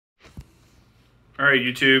All right,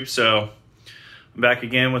 YouTube, so I'm back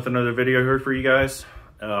again with another video here for you guys.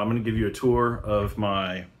 I'm going to give you a tour of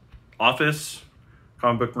my office,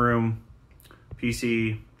 comic book room,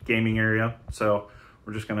 PC, gaming area. So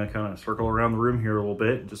we're just going to kind of circle around the room here a little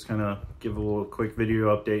bit and just kind of give a little quick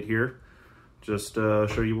video update here. Just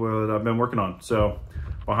show you what I've been working on. So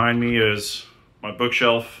behind me is my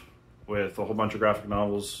bookshelf with a whole bunch of graphic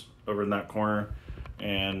novels over in that corner.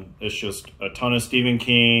 And it's just a ton of Stephen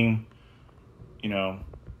King, you know,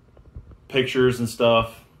 pictures and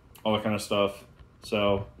stuff, all that kind of stuff.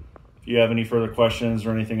 So if you have any further questions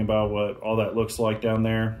or anything about what all that looks like down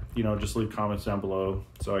there, you know, just leave comments down below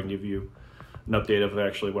so I can give you an update of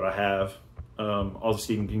actually what I have. All the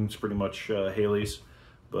Stephen King's pretty much Hailey's,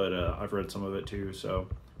 but I've read some of it too. So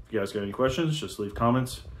if you guys got any questions, just leave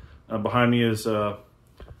comments. Behind me is a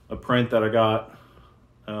print that I got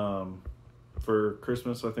for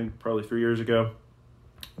Christmas, I think probably 3 years ago.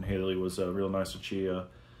 And Hailey was real nice that she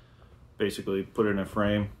basically put it in a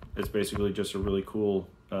frame. It's basically just a really cool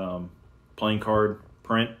playing card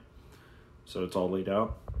print. So it's all laid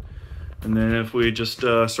out. And then if we just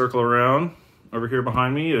circle around, over here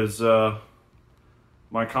behind me is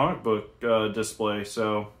my comic book display.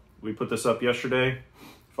 So we put this up yesterday,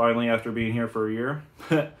 finally, after being here for a year.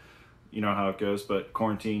 You know how it goes, but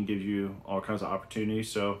quarantine gives you all kinds of opportunities.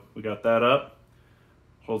 So we got that up.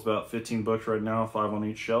 Holds about 15 books right now, 5 on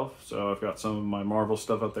each shelf. So I've got some of my Marvel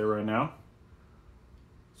stuff up there right now.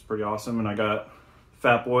 It's pretty awesome. And I got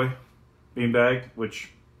Fat Boy beanbag,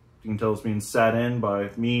 which you can tell is being sat in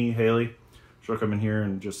by me, Hailey. She'll come in here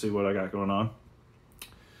and just see what I got going on.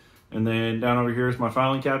 And then down over here is my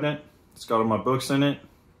filing cabinet. It's got all my books in it.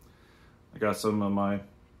 I got some of my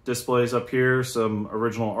displays up here, some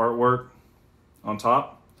original artwork on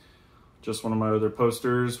top. Just one of my other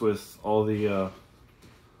posters with all the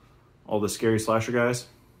scary slasher guys.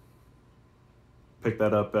 Picked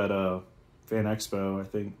that up at a Fan Expo, I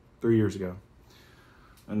think 3 years ago.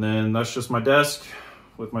 And then that's just my desk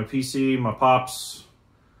with my PC, my pops,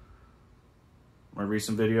 my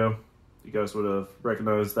recent video. You guys would have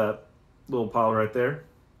recognized that little pile right there.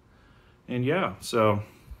 And yeah, so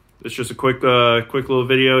it's just a quick little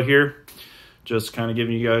video here. Just kind of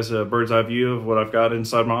giving you guys a bird's eye view of what I've got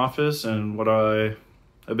inside my office and what I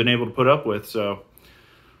have been able to put up with. So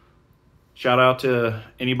shout out to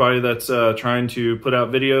anybody that's trying to put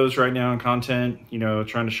out videos right now and content, you know,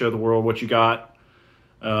 trying to show the world what you got.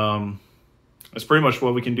 That's pretty much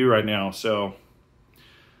what we can do right now. So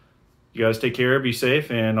you guys take care, be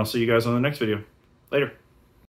safe, and I'll see you guys on the next video. Later.